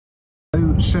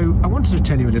So I wanted to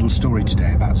tell you a little story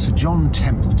today about Sir John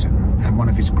Templeton and one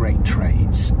of his great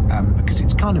trades, because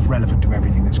it's kind of relevant to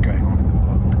everything that's going on in the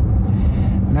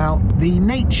world. Now, the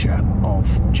nature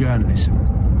of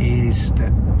journalism is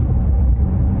that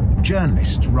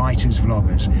journalists, writers,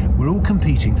 vloggers, we're all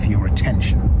competing for your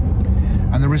attention.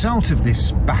 And the result of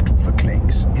this battle for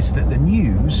clicks is that the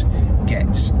news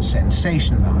gets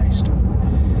sensationalised.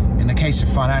 In the case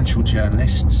of financial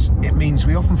journalists, it means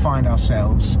we often find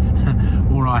ourselves,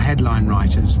 or our headline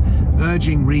writers,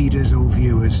 urging readers or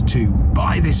viewers to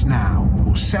buy this now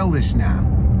or sell this now.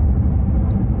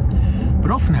 But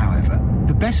often, however,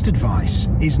 the best advice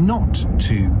is not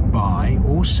to buy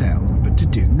or sell, but to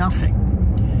do nothing.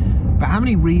 But how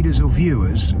many readers or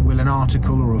viewers will an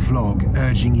article or a vlog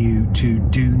urging you to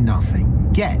do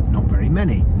nothing get? Not very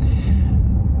many.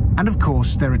 And of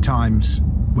course, there are times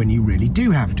when you really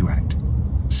do have to act.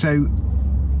 So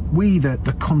we,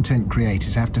 the content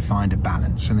creators, have to find a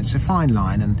balance, and it's a fine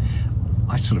line, and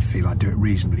I sort of feel I do it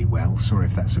reasonably well. Sorry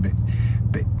if that's a bit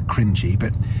cringy,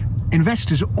 but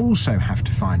investors also have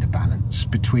to find a balance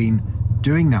between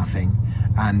doing nothing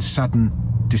and sudden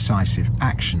decisive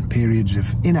action, periods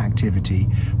of inactivity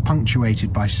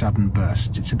punctuated by sudden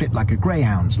bursts. It's a bit like a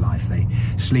greyhound's life. They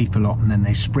sleep a lot and then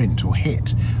they sprint or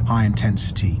hit high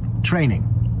intensity training.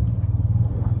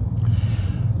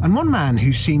 And one man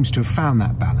who seems to have found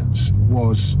that balance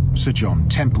was Sir John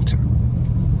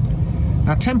Templeton.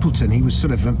 Now, Templeton, he was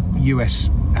sort of US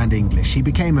and English. He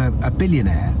became a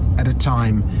billionaire at a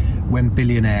time when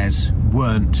billionaires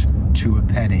weren't to a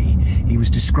penny. He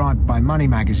was described by Money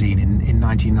magazine in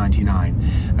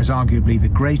 1999 as arguably the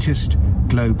greatest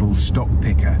global stock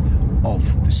picker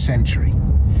of the century.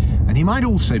 And he might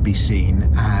also be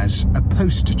seen as a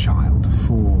poster child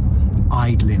for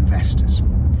idle investors.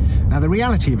 Now, the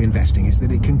reality of investing is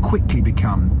that it can quickly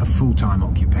become a full-time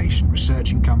occupation.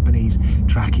 Researching companies,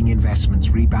 tracking investments,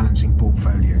 rebalancing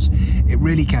portfolios. It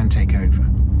really can take over.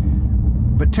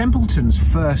 But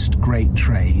Templeton's first great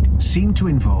trade seemed to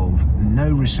involve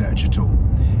no research at all.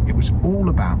 It was all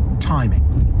about timing.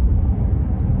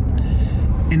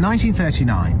 In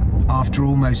 1939, after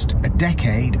almost a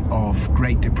decade of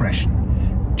Great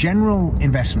Depression, general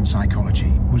investment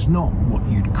psychology was not what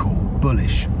you'd call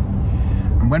bullish.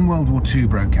 And when World War II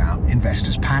broke out,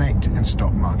 investors panicked and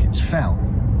stock markets fell.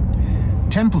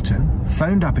 Templeton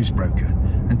phoned up his broker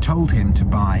and told him to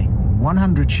buy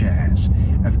 100 shares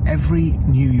of every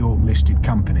New York listed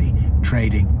company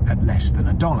trading at less than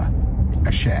 $1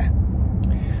 a share.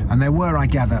 And there were, I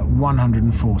gather,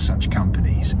 104 such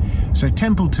companies. So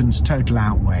Templeton's total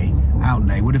outlay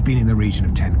would have been in the region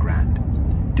of 10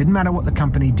 grand. Didn't matter what the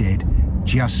company did,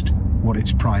 just what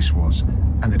its price was,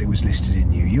 and that it was listed in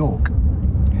New York.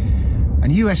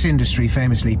 And US industry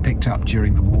famously picked up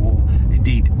during the war,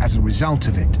 indeed as a result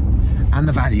of it, and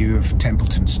the value of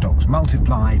Templeton stocks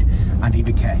multiplied, and he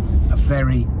became a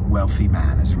very wealthy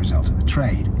man as a result of the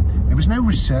trade. There was no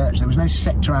research, there was no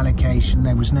sector allocation,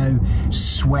 there was no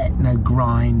sweat, no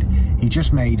grind. He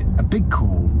just made a big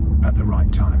call at the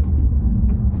right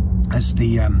time. As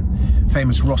the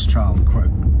famous Rothschild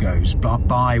quote goes,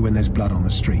 buy when there's blood on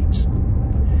the streets.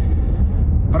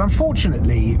 But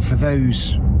unfortunately for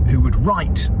those who would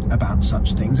write about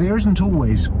such things, there isn't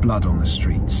always blood on the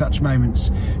street. Such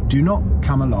moments do not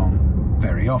come along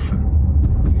very often.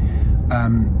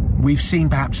 We've seen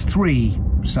perhaps 3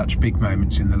 such big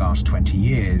moments in the last 20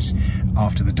 years.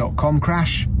 After the dot-com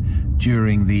crash,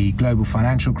 during the global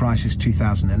financial crisis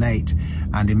 2008,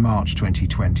 and in March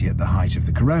 2020 at the height of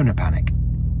the corona panic.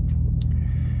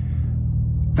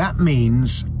 That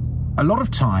means a lot of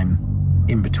time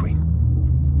in between.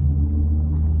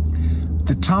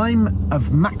 The time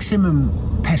of maximum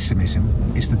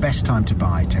pessimism is the best time to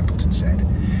buy, Templeton said.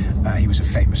 He was a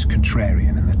famous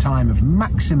contrarian, and the time of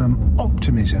maximum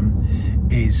optimism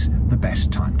is the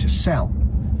best time to sell.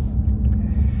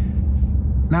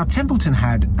 Now, Templeton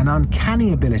had an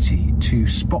uncanny ability to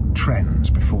spot trends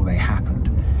before they happened.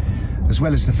 As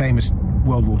well as the famous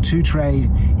World War II trade,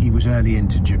 he was early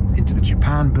into the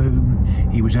Japan boom,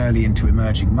 he was early into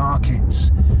emerging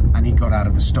markets, and he got out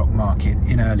of the stock market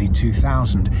in early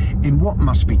 2000 in what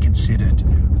must be considered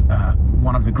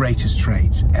one of the greatest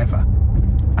trades ever.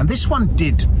 And this one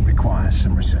did require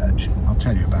some research. I'll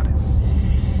tell you about it.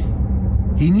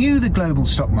 He knew the global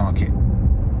stock market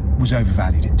was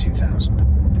overvalued in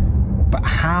 2000, but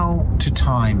how to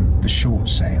time the short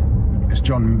sale? As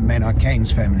John Maynard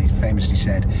Keynes famously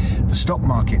said, the stock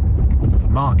market, or the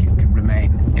market, can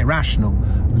remain irrational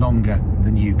longer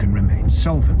than you can remain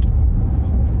solvent.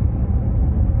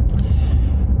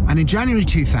 And in January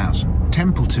 2000,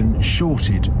 Templeton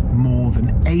shorted more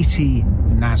than 80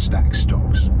 NASDAQ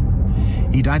stocks.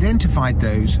 He'd identified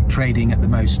those trading at the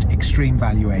most extreme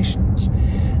valuations,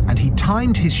 and he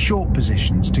timed his short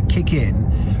positions to kick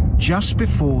in just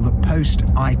before the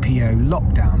post-IPO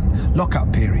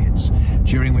lockup periods,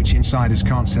 during which insiders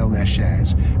can't sell their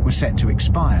shares, were set to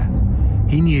expire.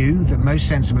 He knew that most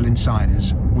sensible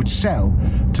insiders would sell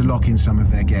to lock in some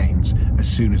of their gains as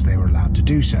soon as they were allowed to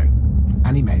do so,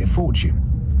 and he made a fortune.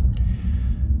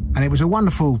 And it was a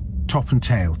wonderful top and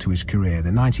tail to his career,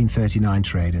 the 1939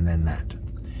 trade and then that.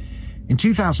 In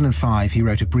 2005, he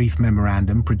wrote a brief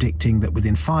memorandum predicting that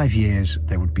within 5 years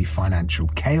there would be financial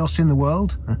chaos in the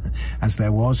world, as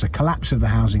there was, a collapse of the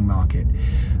housing market,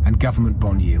 and government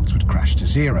bond yields would crash to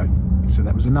zero. So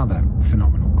that was another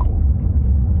phenomenal call.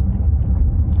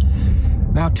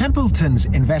 Now, Templeton's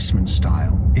investment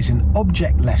style is an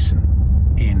object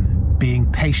lesson in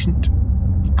being patient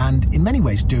and in many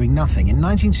ways doing nothing. In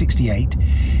 1968,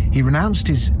 he renounced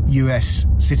his US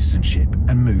citizenship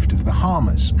and moved to the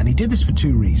Bahamas. And he did this for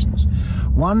two reasons.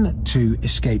 One, to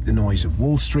escape the noise of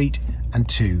Wall Street, and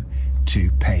two,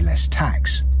 to pay less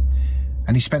tax.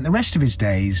 And he spent the rest of his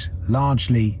days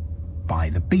largely by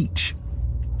the beach,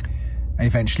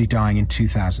 eventually dying in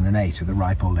 2008 at the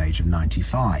ripe old age of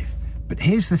 95. But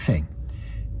here's the thing.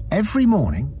 Every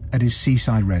morning at his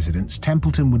seaside residence,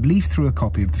 Templeton would leaf through a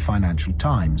copy of the Financial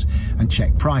Times and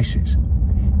check prices.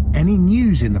 Any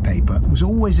news in the paper was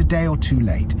always a day or two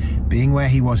late. Being where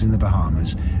he was in the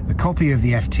Bahamas, the copy of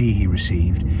the FT he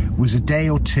received was a day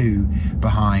or two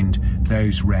behind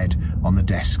those read on the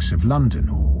desks of London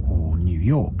or New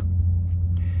York.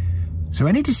 So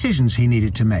any decisions he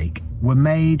needed to make were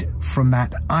made from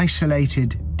that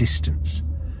isolated distance.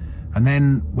 And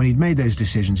then, when he'd made those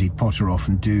decisions, he'd potter off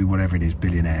and do whatever it is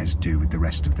billionaires do with the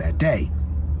rest of their day.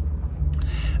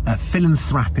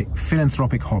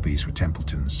 Philanthropic hobbies were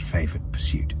Templeton's favourite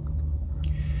pursuit.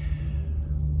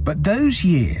 But those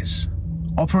years,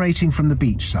 operating from the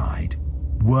beachside,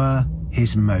 were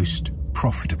his most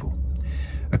profitable.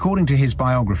 According to his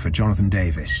biographer, Jonathan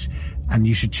Davis, and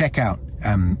you should check out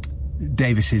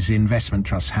Davis's Investment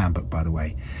Trust Handbook, by the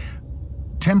way,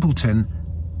 Templeton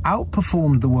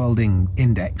outperformed the world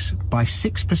index by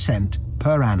 6%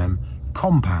 per annum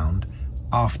compound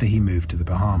after he moved to the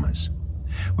Bahamas,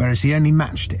 whereas he only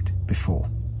matched it before.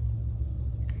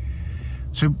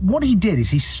 So what he did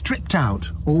is he stripped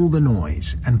out all the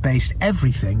noise and based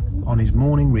everything on his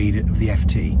morning read of the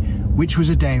FT, which was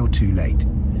a day or two late.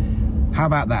 How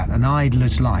about that? An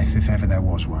idler's life, if ever there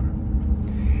was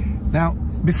one. Now,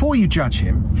 before you judge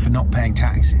him for not paying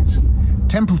taxes,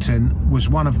 Templeton was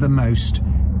one of the most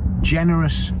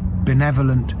generous,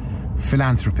 benevolent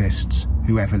philanthropists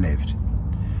who ever lived.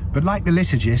 But like the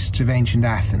liturgists of ancient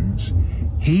Athens,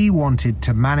 he wanted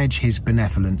to manage his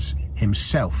benevolence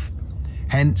himself,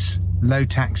 hence low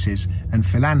taxes and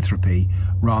philanthropy,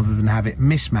 rather than have it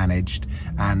mismanaged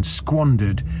and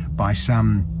squandered by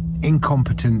some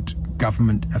incompetent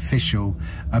government official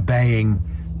obeying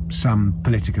some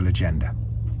political agenda.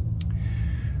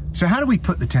 So how do we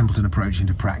put the Templeton approach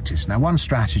into practice? Now, one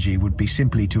strategy would be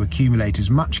simply to accumulate as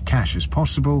much cash as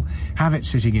possible, have it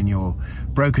sitting in your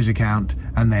broker's account,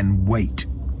 and then wait.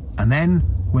 And then,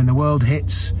 when the world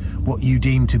hits what you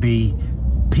deem to be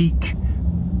peak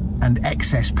and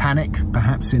excess panic,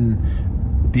 perhaps in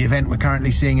the event we're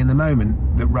currently seeing in the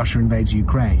moment, that Russia invades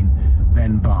Ukraine,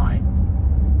 then buy.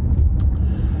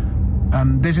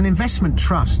 There's an investment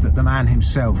trust that the man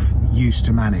himself used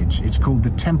to manage. It's called the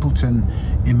Templeton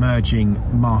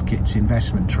Emerging Markets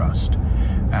Investment Trust.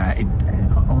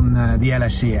 On the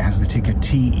LSE, it has the ticker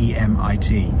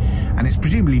TEMIT, and it's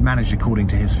presumably managed according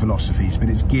to his philosophies, but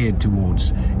it's geared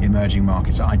towards emerging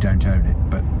markets. I don't own it,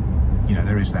 but, you know,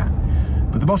 there is that.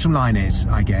 But the bottom line is,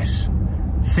 I guess,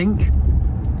 think,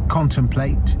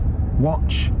 contemplate,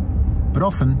 watch, but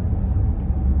often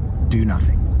do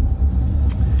nothing.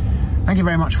 Thank you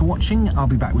very much for watching. I'll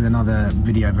be back with another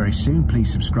video very soon.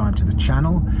 Please subscribe to the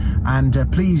channel, and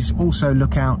please also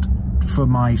look out for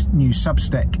my new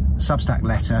Substack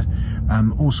letter,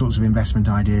 all sorts of investment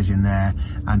ideas in there,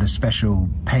 and a special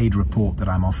paid report that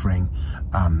I'm offering,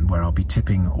 where I'll be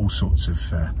tipping all sorts of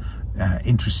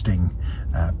interesting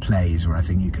plays where I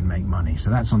think you can make money. So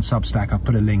that's on Substack. I'll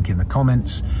put a link in the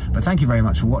comments. But thank you very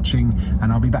much for watching,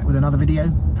 and I'll be back with another video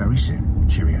very soon.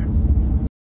 Cheerio.